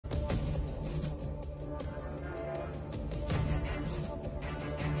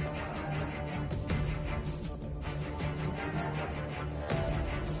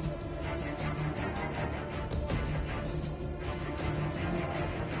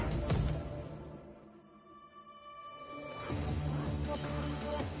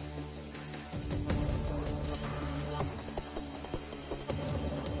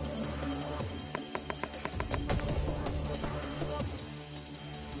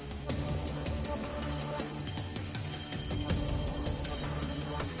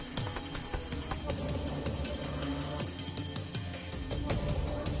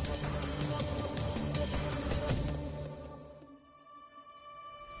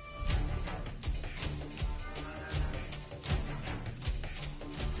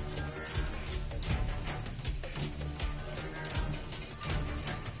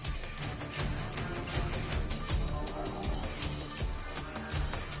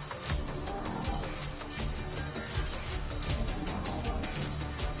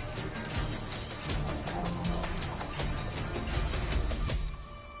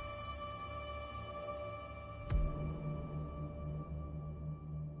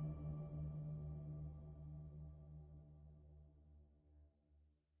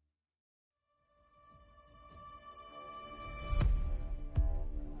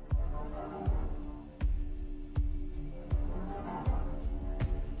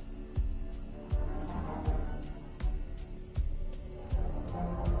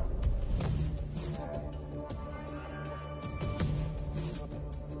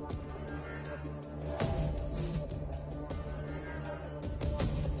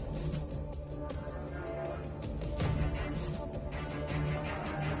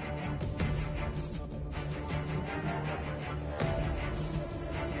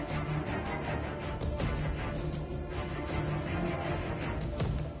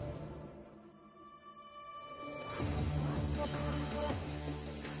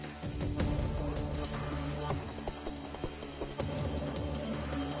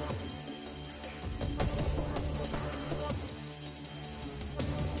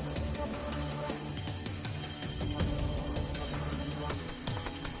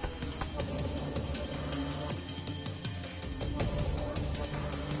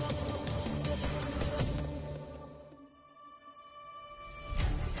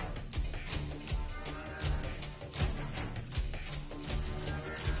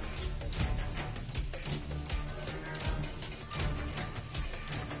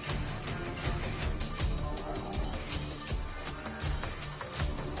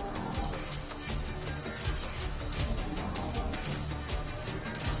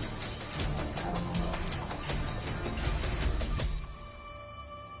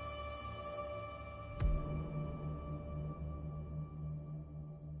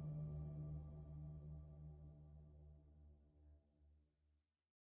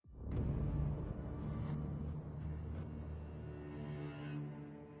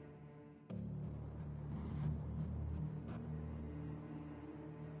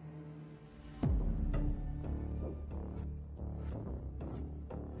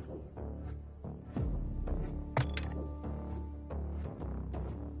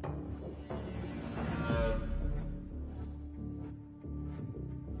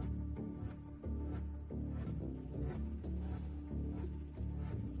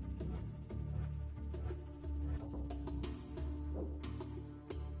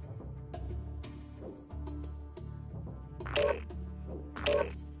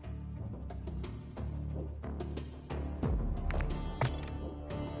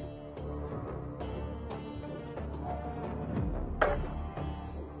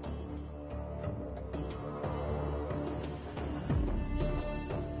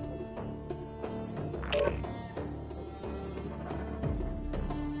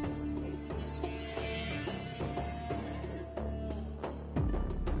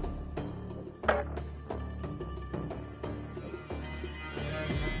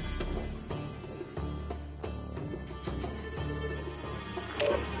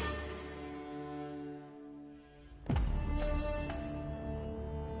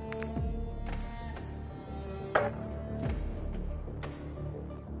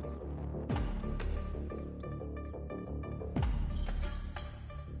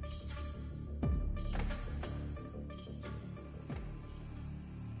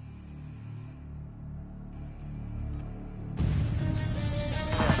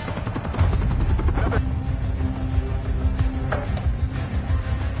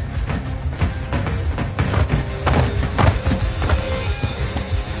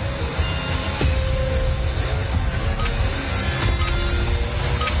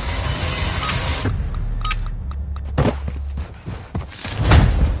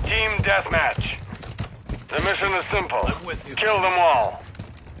simple. I'm with you. Kill them all.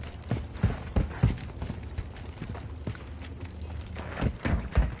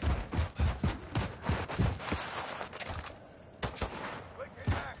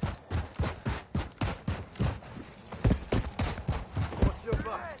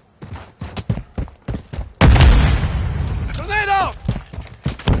 Tornado!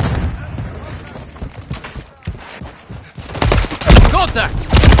 Contact!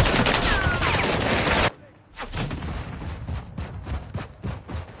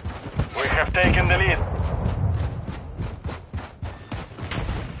 We have taken the lead.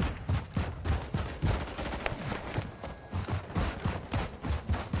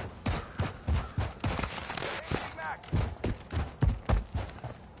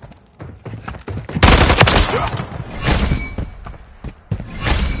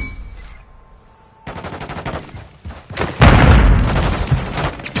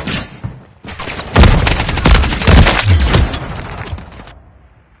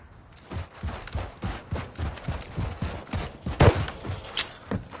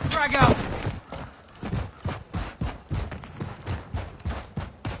 Frag out!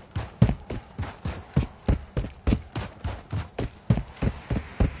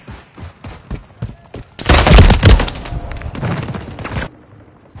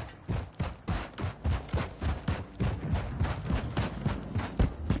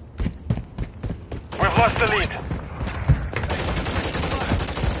 We've lost the lead.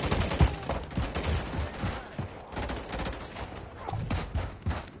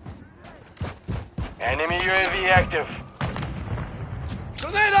 Enemy UAV active.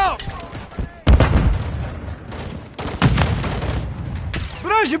 Tornado!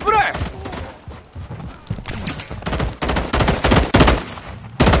 Branje, branje!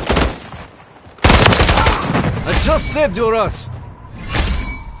 I just said you're us.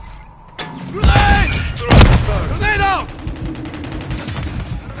 Grenade! Tornado!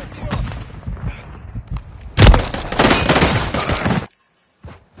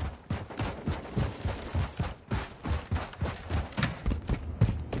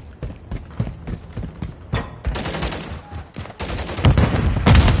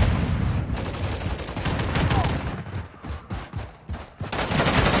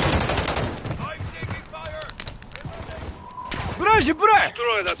 Branje, branje!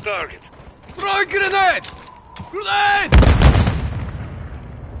 Destroy that target. Throw a grenade! Grenade!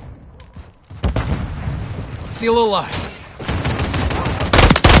 Still alive.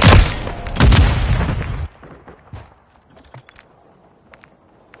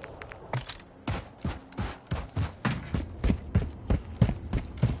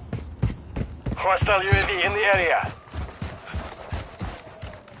 Hostile UAV in the area.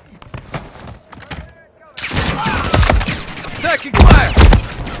 Taking fire!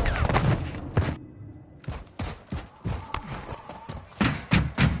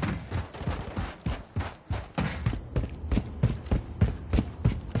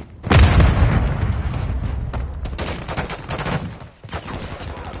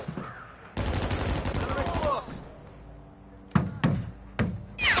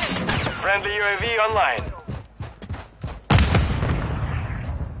 Friendly UAV online.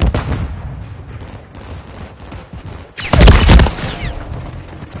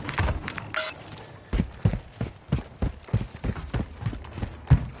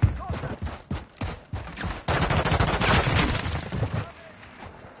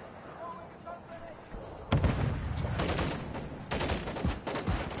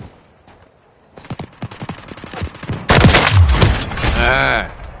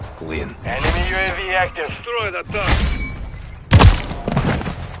 Win. Enemy UAV active. Destroy that target.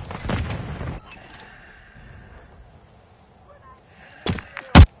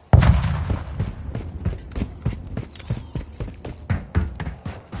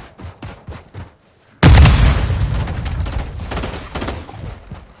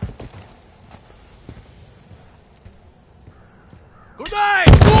 Good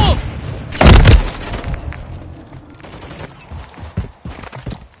night! Move!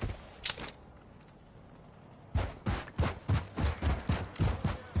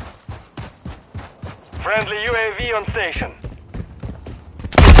 Friendly UAV on station.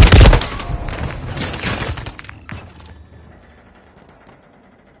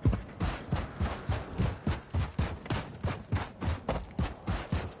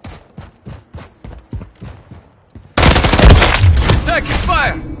 Taking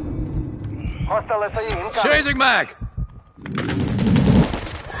fire! Hostile SAE incoming. Chasing mag!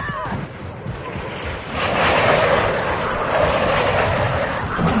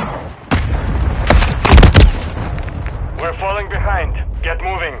 We're falling behind. Get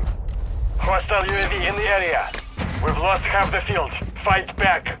moving. Hostile UAV in the area. We've lost half the field. Fight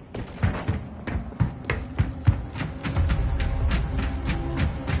back.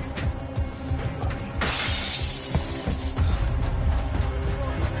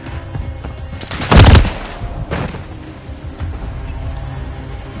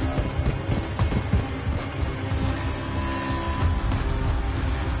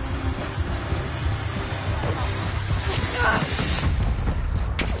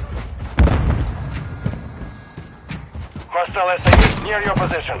 Hostile SAE near your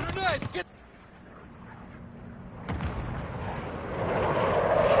position.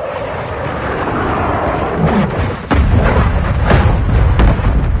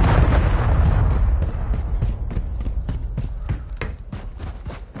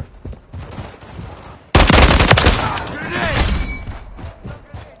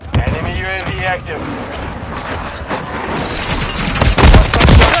 Enemy UAV active.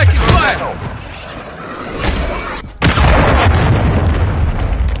 Taking fire!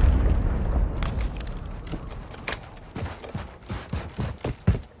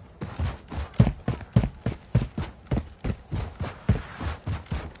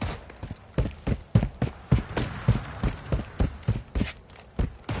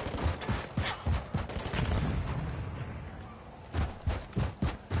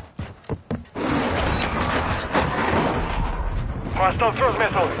 Hostile cruise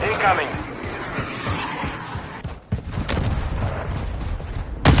missile incoming.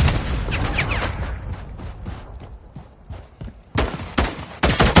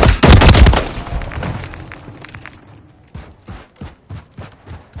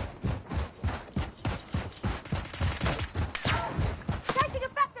 Taking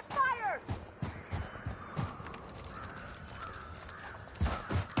effective fire!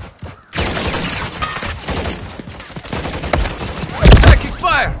 Taking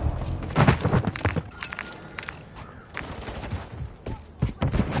fire!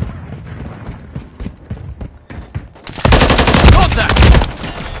 Contact!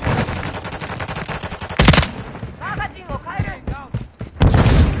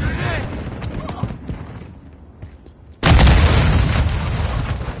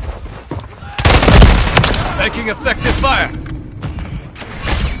 Taking effective fire!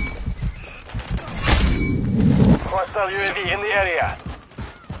 Hostile UAV in the area.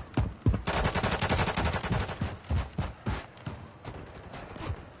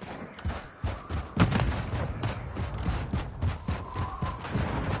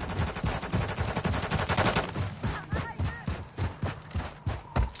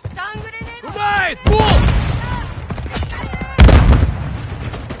 Tonight! Move!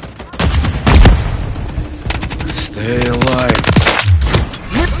 Stay alive.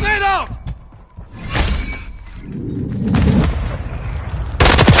 Grenade out!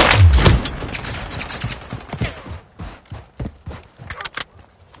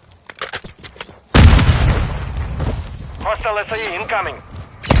 Hostile SAE incoming.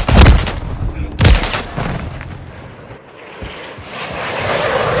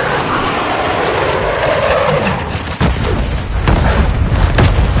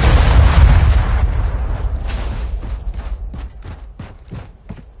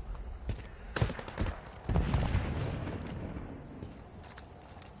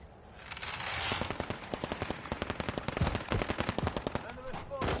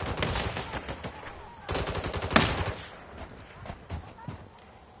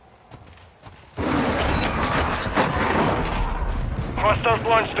 Hostiles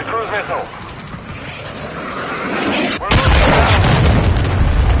launched the cruise missile. We're losing ground.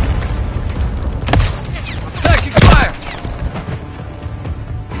 Taking fire!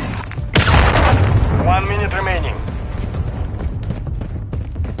 1 minute remaining.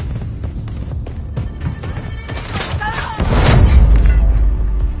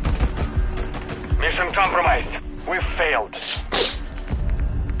 Mission compromised. We've failed.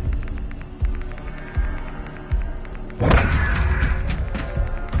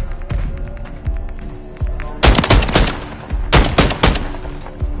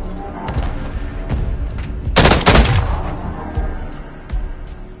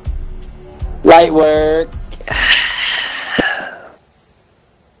 Light work.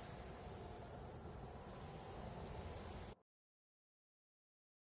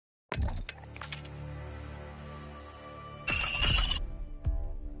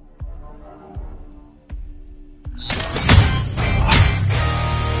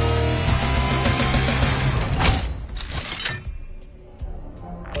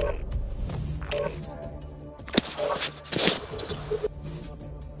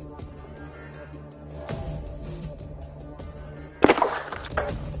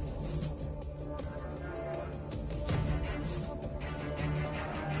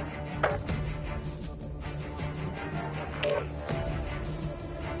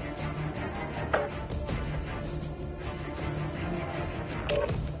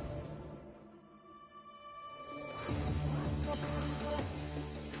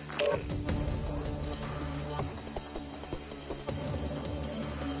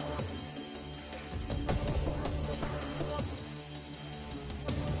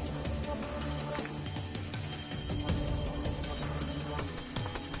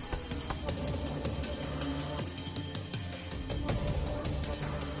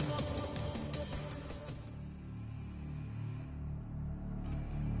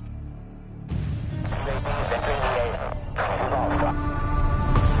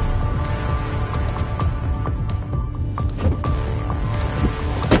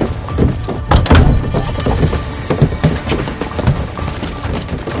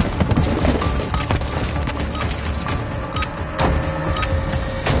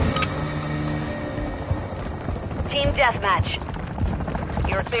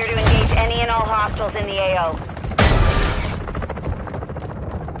 You're clear to engage any and all hostiles in the AO.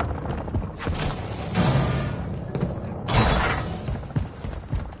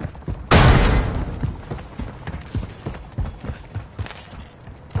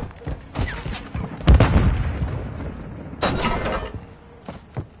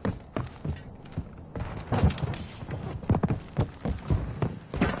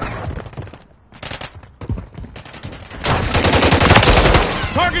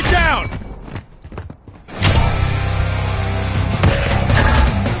 Target down!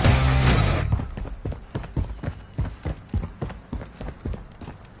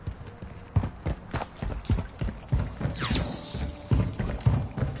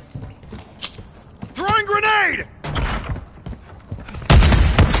 Throwing grenade!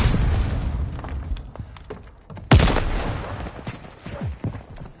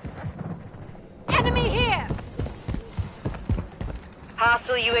 Enemy here!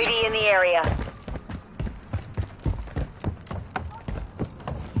 Hostile UAV in the area.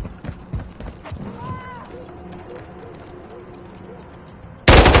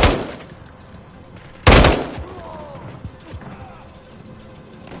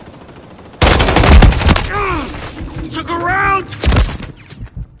 Took a round!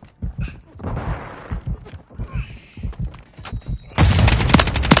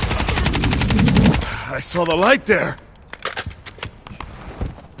 I saw the light there.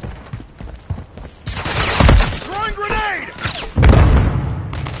 Throwing grenade!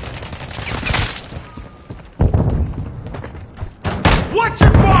 Watch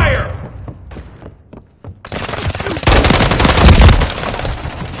your fire!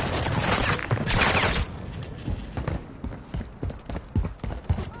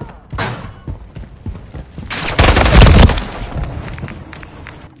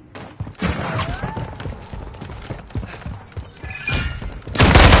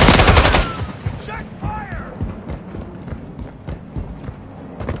 Check fire!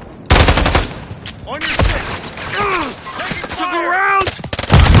 On your stick! Took a round!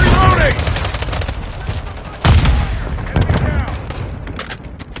 I'm reloading!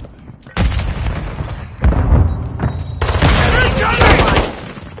 Enemy down! Incoming!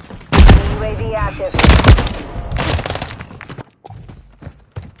 UAV active.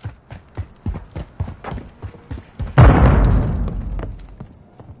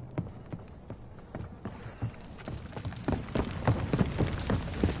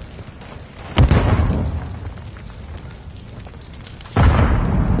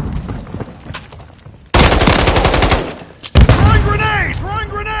 Throwing grenade! Throwing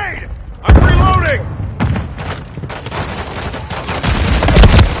grenade! I'm reloading!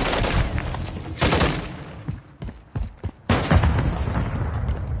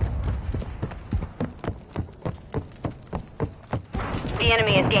 The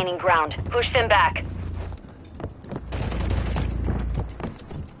enemy is gaining ground. Push them back.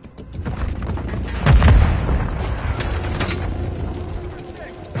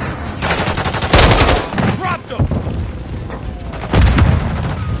 Dropped them!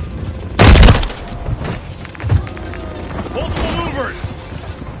 Multiple movers!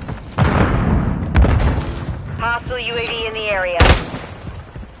 Hostile UAV in the area.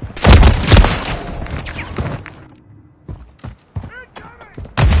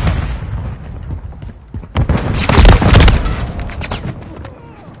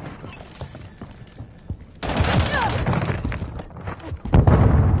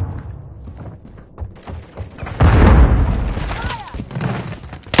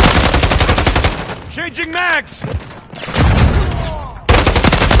 Changing mags! Enemy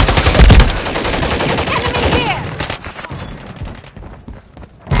here!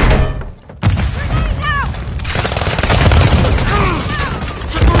 Grenade out!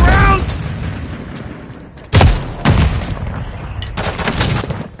 Took a round!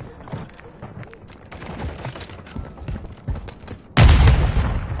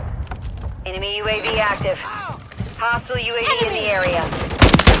 Enemy UAV active. Hostile UAV in the area.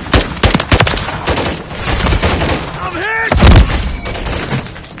 I'm hit!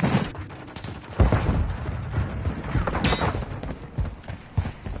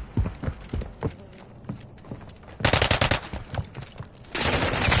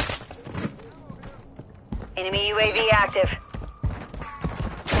 Enemy UAV active.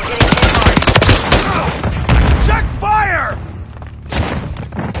 We're getting hit hard. Check fire!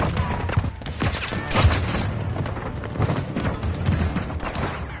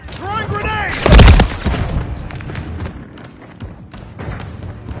 Throwing grenade!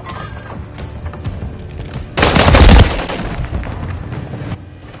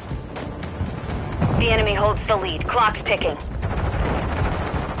 The enemy holds the lead. Clock's ticking.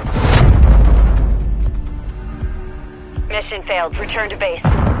 Mission failed. Return to base.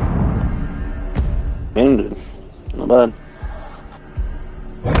 Ended. Not bad.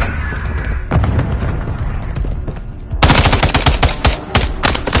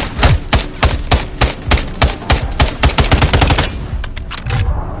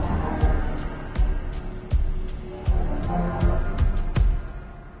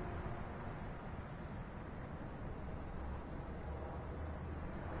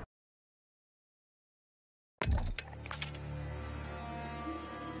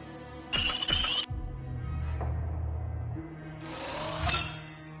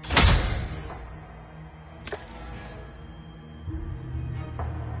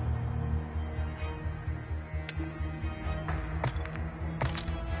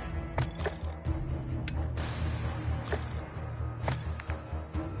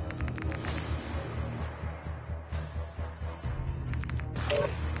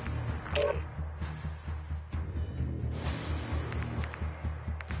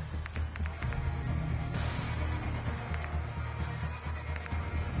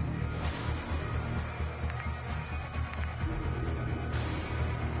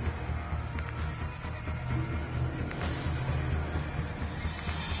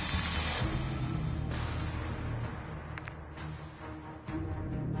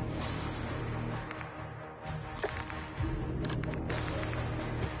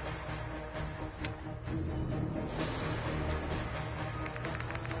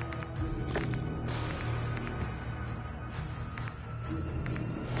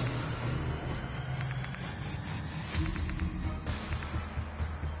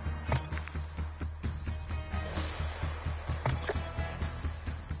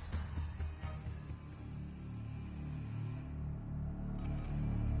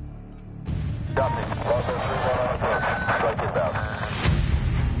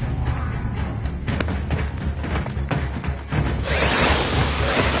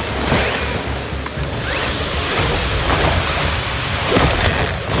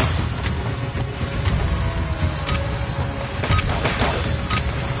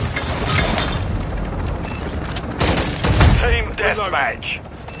 Team deathmatch.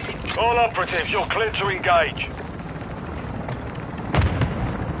 All operatives, you're cleared to engage.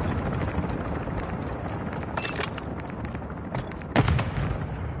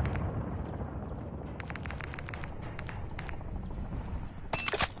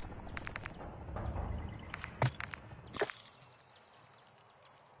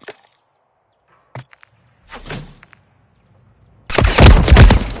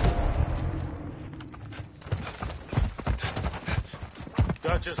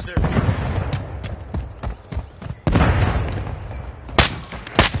 Gotcha, sir.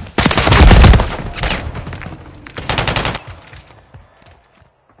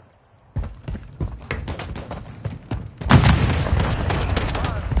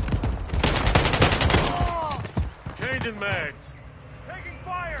 Changing mags. Taking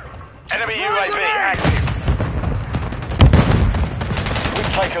fire. Enemy UAV active.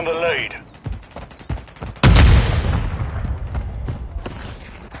 We've taken the lead.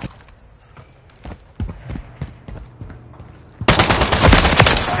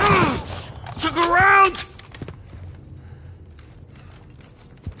 Took a round!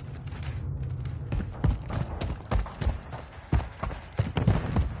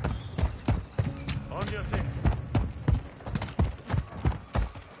 On your things.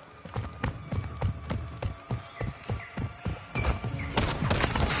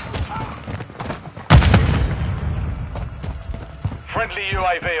 Friendly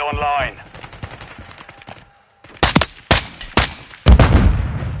UAV online.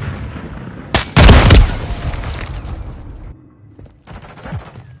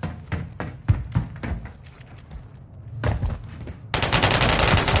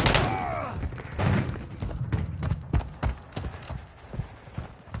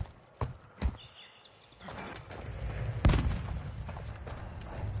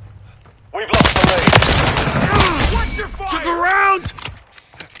 We've lost the lead. Watch your fire! Took a round!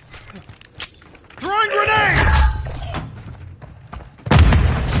 Throwing grenade!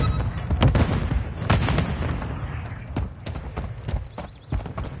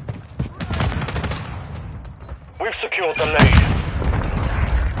 We've secured the lead.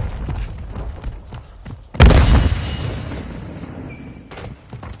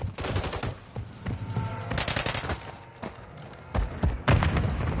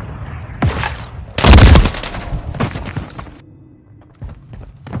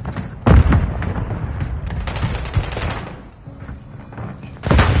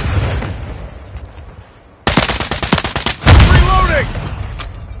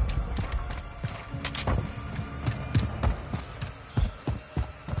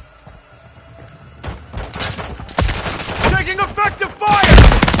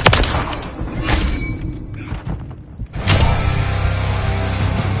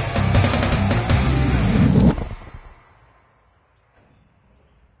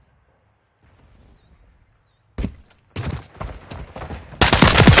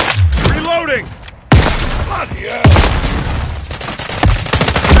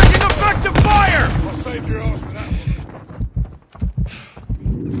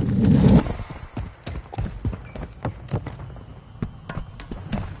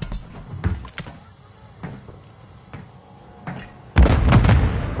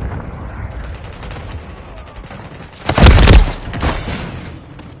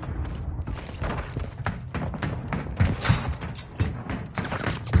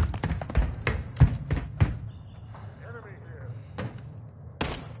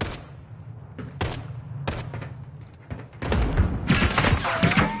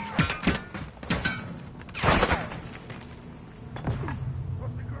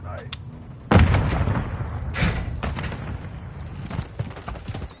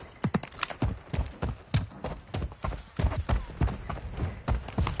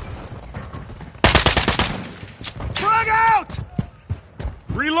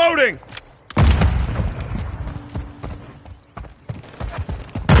 Reloading!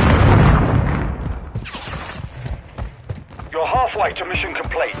 You're halfway to mission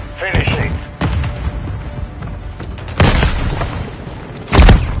complete. Finish it.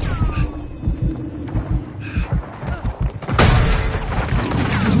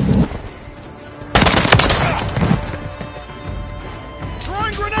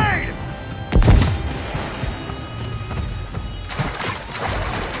 Throwing grenade!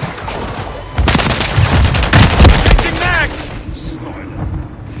 Changing max! Sniper.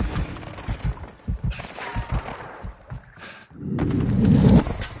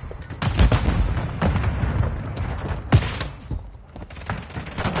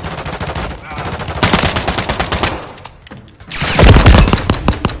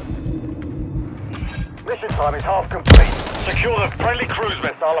 Mission time is half complete. Secure the friendly cruise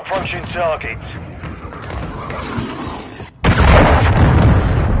missile approaching target.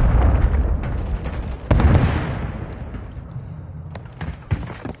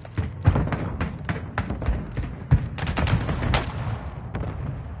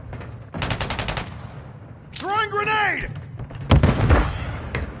 Throwing grenade!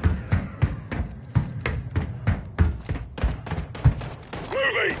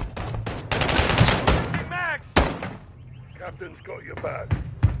 Moving! Max! Captain's got your back.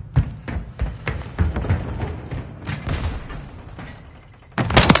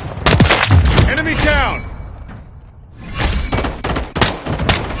 Enemy down!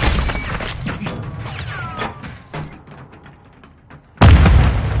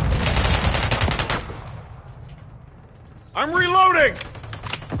 I'm reloading!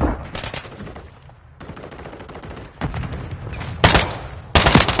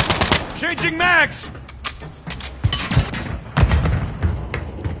 Changing max!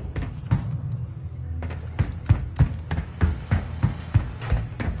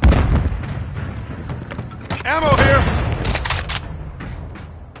 Ammo here!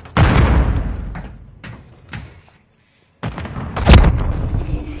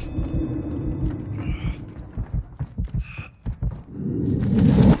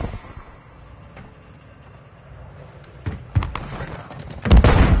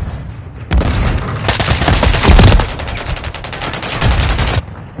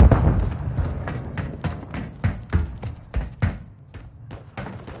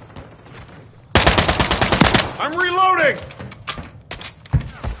 I'm reloading!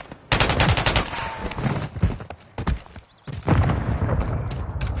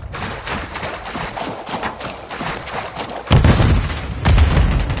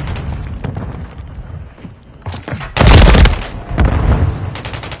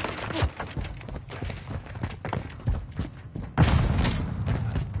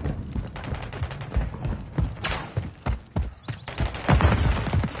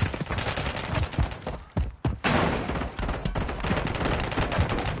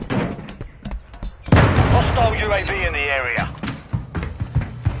 Hostile UAV in the area.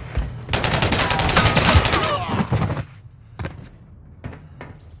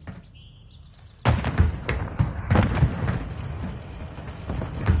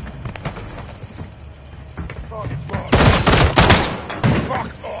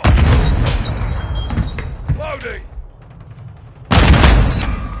 Fuck off! Loading!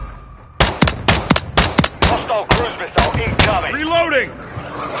 Hostile cruise missile incoming. Reloading!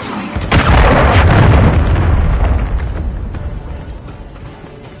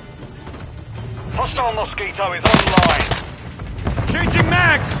 Hostile Mosquito is online. Changing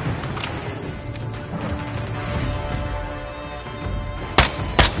max!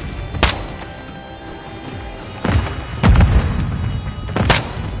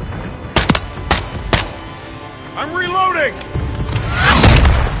 I'm reloading!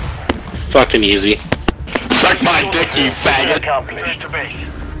 Fucking easy. Suck my dick, you faggot! Accomplished. To base.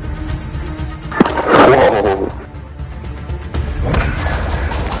 Whoa.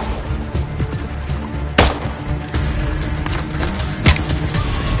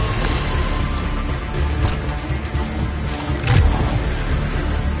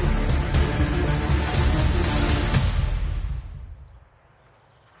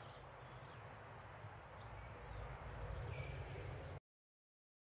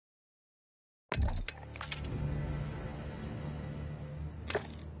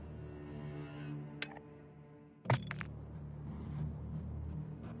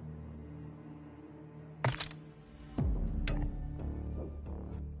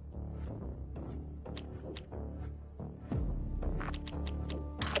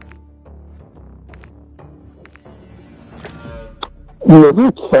 Yes,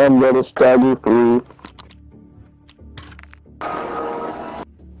 you can let us drag you through.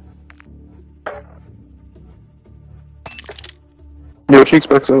 cheeks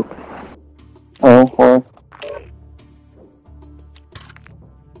back up. Oh, well.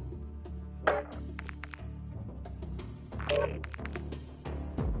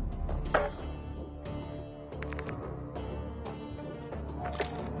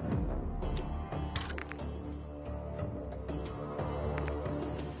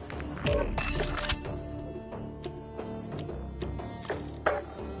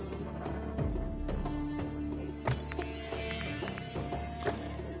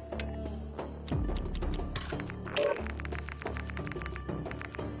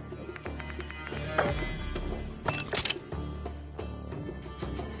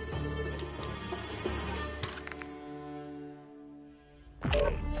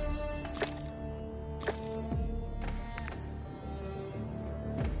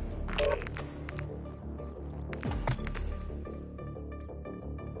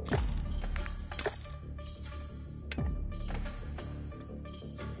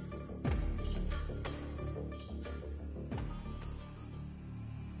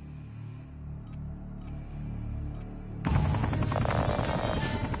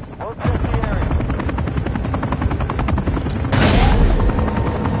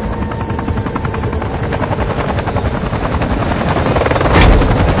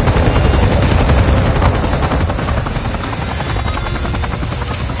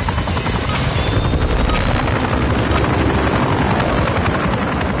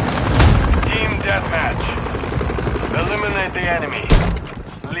 Eliminate the enemy.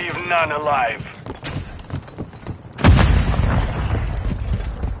 Leave none alive.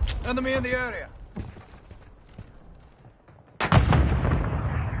 Enemy in the area.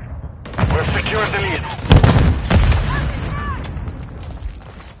 We've secured the lead.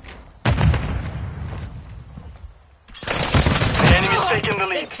 The enemy's taken the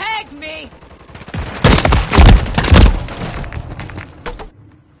They lead. tagged me!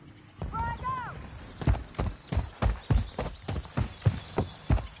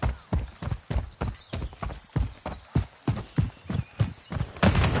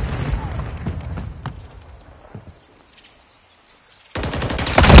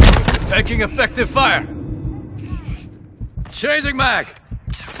 Taking effective fire. Changing mag.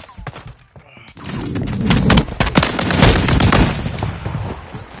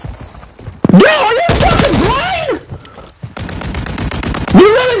 Yo, are you fucking blind? You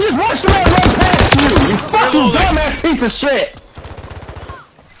really just watched the man run past you, you fucking Reloading. dumbass piece of shit!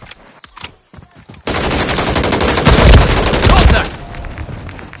 Contact.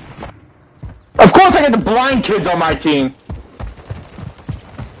 Of course I get the blind kids on my team.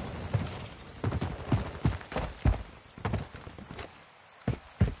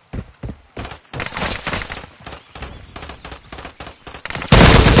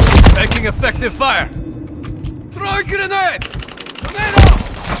 Taking effective fire. Throw a grenade. Grenade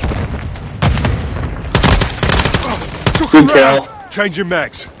Good kill. Changing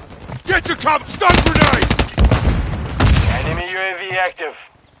mags. Get to cover. Stun grenade. Enemy UAV active.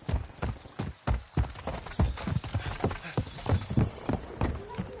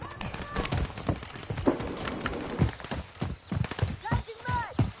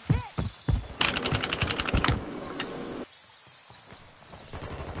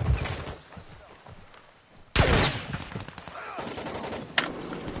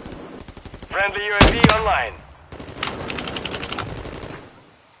 Friendly UAV online.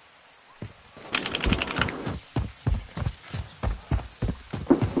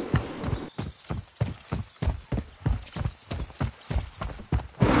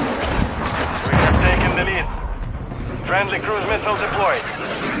 We have taken the lead. Friendly cruise missile deployed.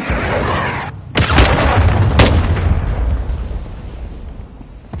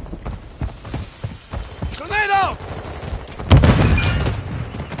 Grenade out.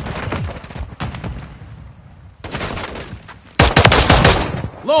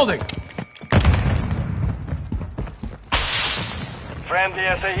 Loading. Friendly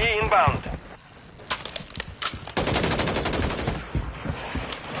SAE inbound.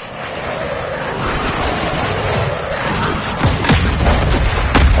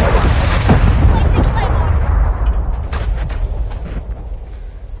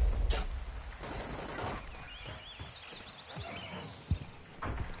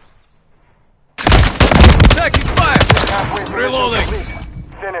 Taking fire. Halfway through Reloading. mission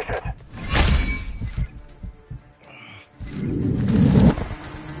complete. Finish it.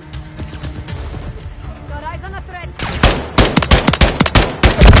 Got eyes on a threat.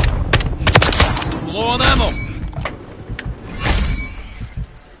 Low on ammo.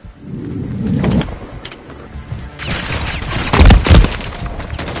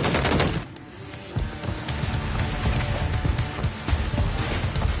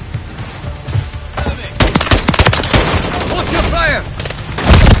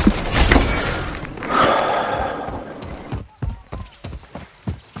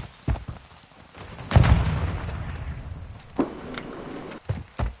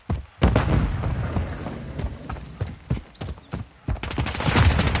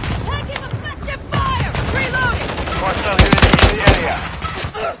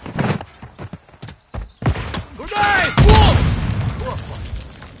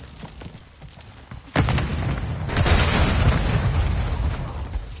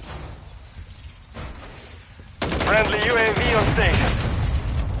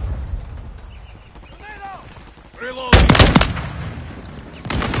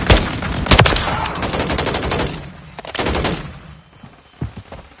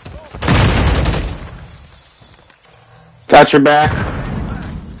 Got your back.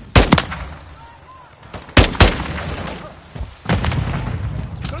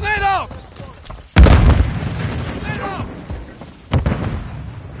 Grenade out! Grenade out!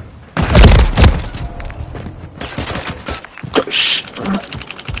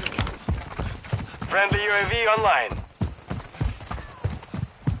 Friendly UAV online.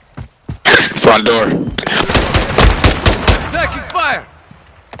 Front door. Taking fire!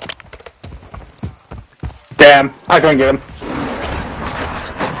 Damn, I couldn't get him.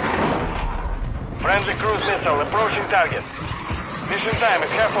 Friendly cruise missile approaching target. Mission time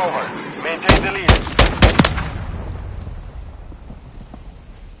is half over. Maintain the lead.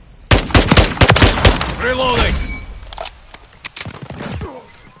 Reloading!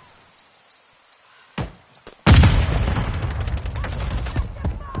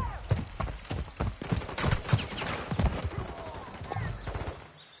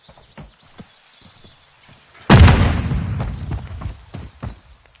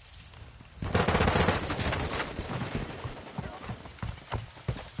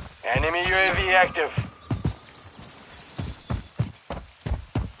 Enemy UAV active.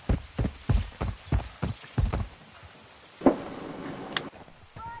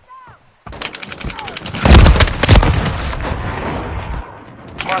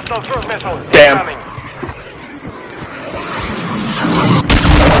 Hostile cruise missile Damn. incoming.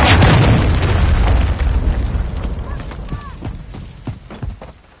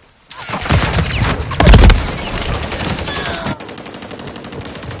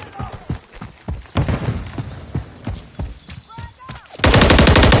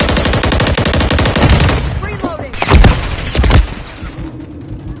 Reloading.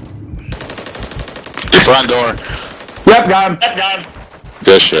 Front door. Yep, got him.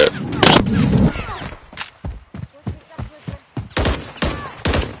 Good shit.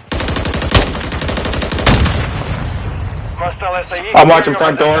 Hostile SAE. I'm watching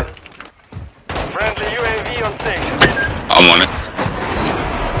front door. Friendly UAV on station. I'm on it.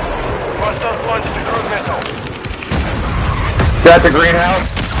 Hostiles launched the cruise missile. Got the greenhouse.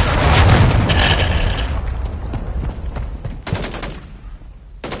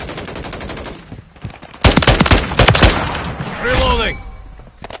 Reloading!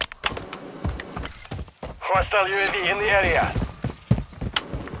 Hostile UAV in the area.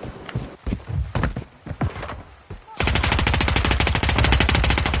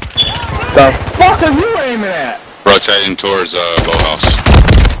 The fuck are you aiming at? Rotating towards boathouse.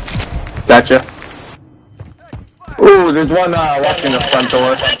 Gotcha. Ooh, there's one watching the front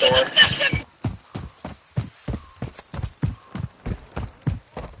door.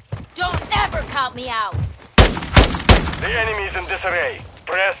 Don't ever count me out. The enemy is in disarray.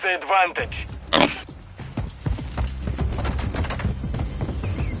 Press the advantage. Oh.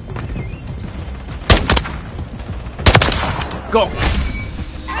 Go!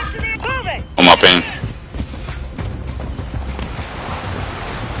 On my ping.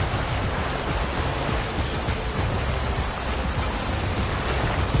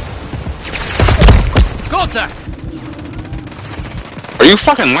 Contact! Are you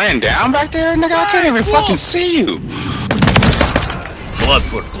fucking laying down back there, nigga? I can't even fucking see you. Blood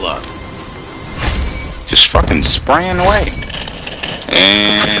for blood. Just fucking spraying away.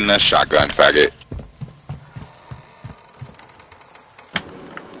 And a shotgun, faggot.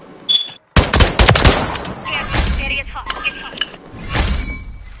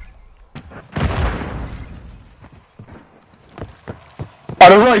 Oh,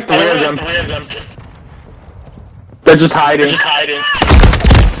 there's like three of them. They're just hiding.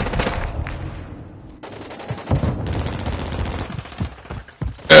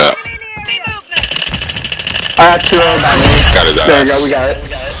 Yeah. I got two of them. Got his ass. There we go, we got it.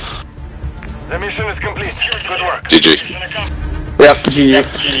 The mission is complete. Good work. GG. Yep, GG.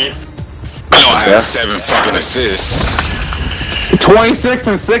 I know I had 7 fucking assists. 26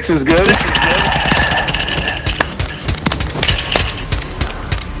 and 6 is good.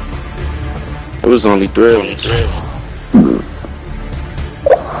 It was only 3 of us.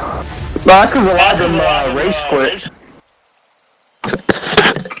 No, that's because a lot of them race quit.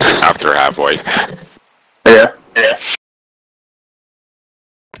 After halfway. Yeah.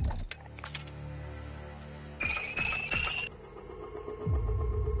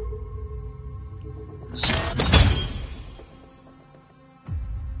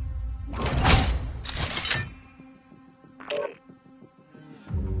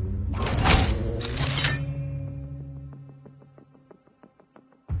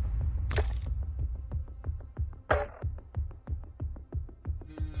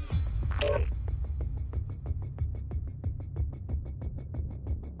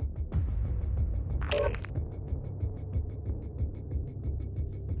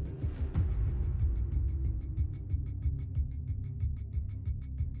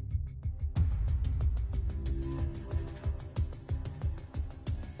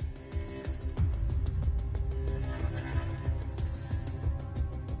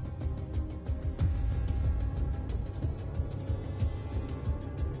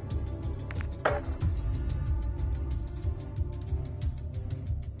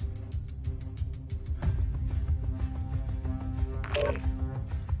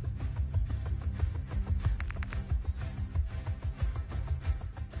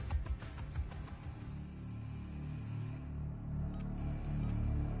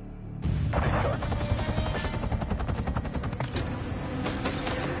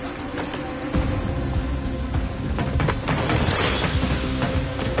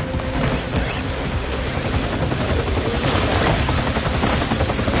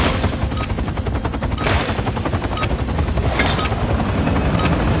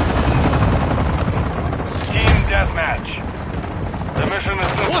 Deathmatch. The mission is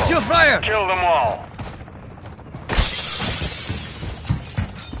simple. What's your fire? Kill them all.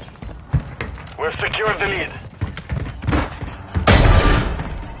 We've secured the lead.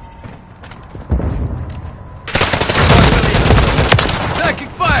 Taking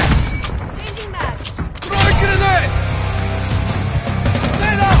fire! Changing mag. Throwing grenade!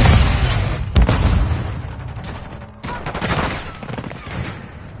 Stand up!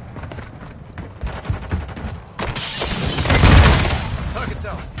 Target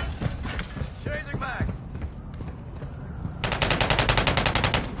down. Changing mag.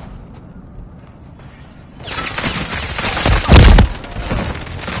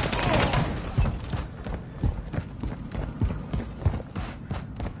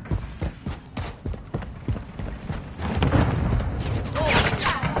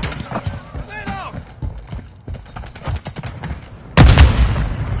 Stand up!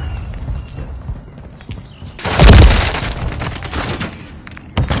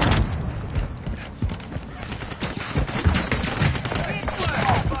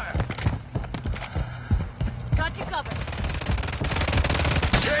 Fire! Got you covered.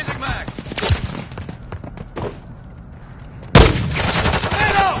 Changing mag.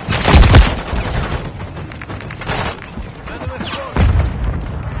 Stand up! Enemy close.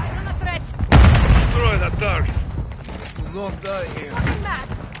 Eyes on a threat. Destroy that target. Do not die here. Changing mag.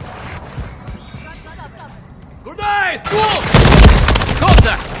 Got you covered. Grenade!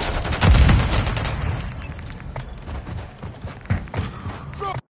 Contact!